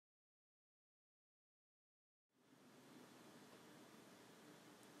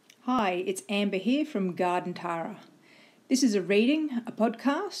Hi, it's Amber here from Garden Tara. This is a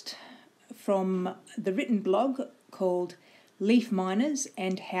podcast from the written blog called Leafminers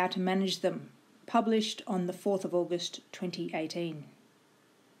and How to Manage Them, published on the 4th of August 2018.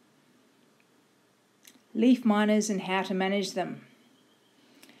 Leaf miners and how to manage them.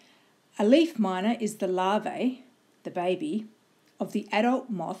 A leaf miner is the larvae, the baby, of the adult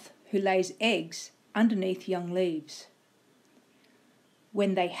moth who lays eggs underneath young leaves.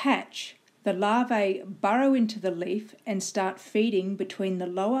 When they hatch, the larvae burrow into the leaf and start feeding between the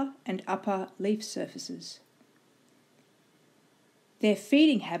lower and upper leaf surfaces. Their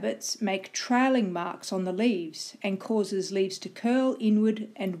feeding habits make trailing marks on the leaves and causes leaves to curl inward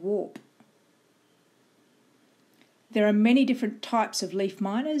and warp. There are many different types of leaf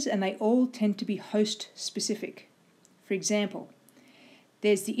miners and they all tend to be host specific. For example,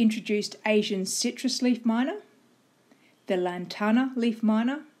 there's the introduced Asian citrus leaf miner, the lantana leaf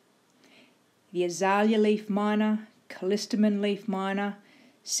miner, the azalea leaf miner, callistemon leaf miner,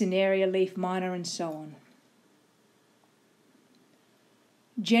 cineraria leaf miner, and so on.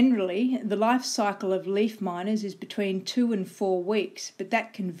 Generally, the life cycle of leaf miners is between 2 and 4 weeks, but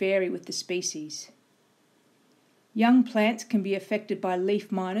that can vary with the species. Young plants can be affected by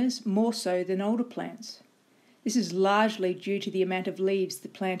leaf miners more so than older plants. This is largely due to the amount of leaves the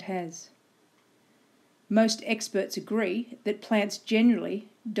plant has. Most experts agree that plants generally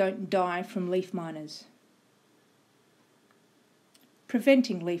don't die from leaf miners.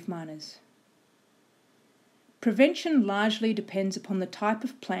 Preventing leaf miners. Prevention largely depends upon the type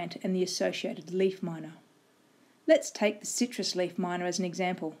of plant and the associated leaf miner. Let's take the citrus leaf miner as an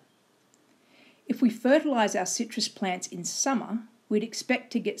example. If we fertilise our citrus plants in summer, we'd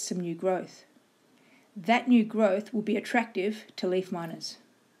expect to get some new growth. That new growth will be attractive to leaf miners.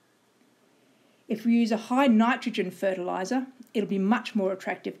 If we use a high nitrogen fertiliser, it'll be much more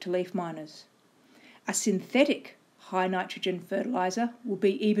attractive to leaf miners. A synthetic high nitrogen fertiliser will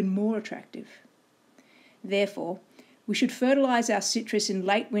be even more attractive. Therefore, we should fertilise our citrus in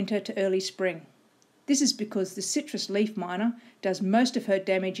late winter to early spring. This is because the citrus leaf miner does most of her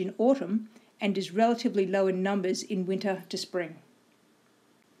damage in autumn and is relatively low in numbers in winter to spring.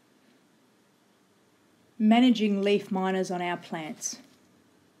 Managing leaf miners on our plants.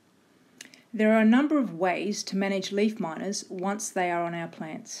 There are a number of ways to manage leaf miners once they are on our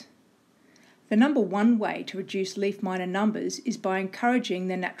plants. The number one way to reduce leaf miner numbers is by encouraging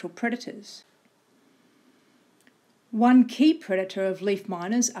their natural predators. One key predator of leaf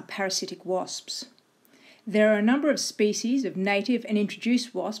miners are parasitic wasps. There are a number of species of native and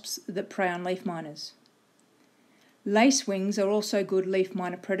introduced wasps that prey on leaf miners. Lacewings are also good leaf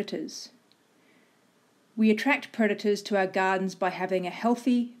miner predators. We attract predators to our gardens by having a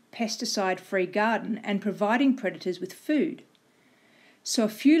healthy, pesticide-free garden and providing predators with food. So a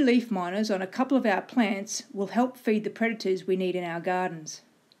few leaf miners on a couple of our plants will help feed the predators we need in our gardens.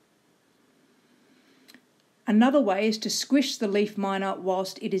 Another way is to squish the leaf miner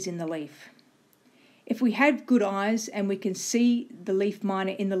whilst it is in the leaf. If we have good eyes and we can see the leaf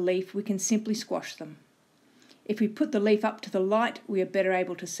miner in the leaf, we can simply squash them. If we put the leaf up to the light, we are better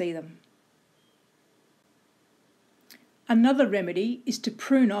able to see them. Another remedy is to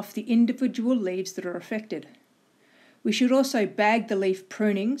prune off the individual leaves that are affected. We should also bag the leaf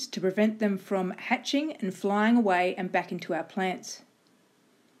prunings to prevent them from hatching and flying away and back into our plants.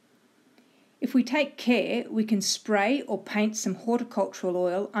 If we take care, we can spray or paint some horticultural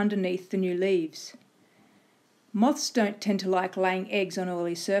oil underneath the new leaves. Moths don't tend to like laying eggs on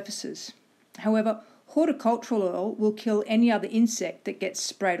oily surfaces. However, horticultural oil will kill any other insect that gets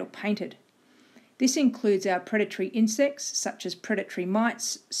sprayed or painted. This includes our predatory insects such as predatory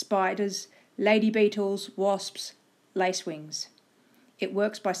mites, spiders, lady beetles, wasps, lacewings. It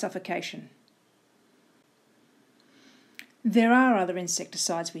works by suffocation. There are other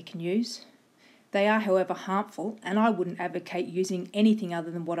insecticides we can use. They are, however, harmful, and I wouldn't advocate using anything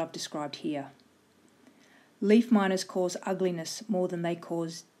other than what I've described here. Leaf miners cause ugliness more than they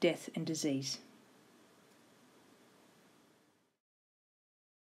cause death and disease.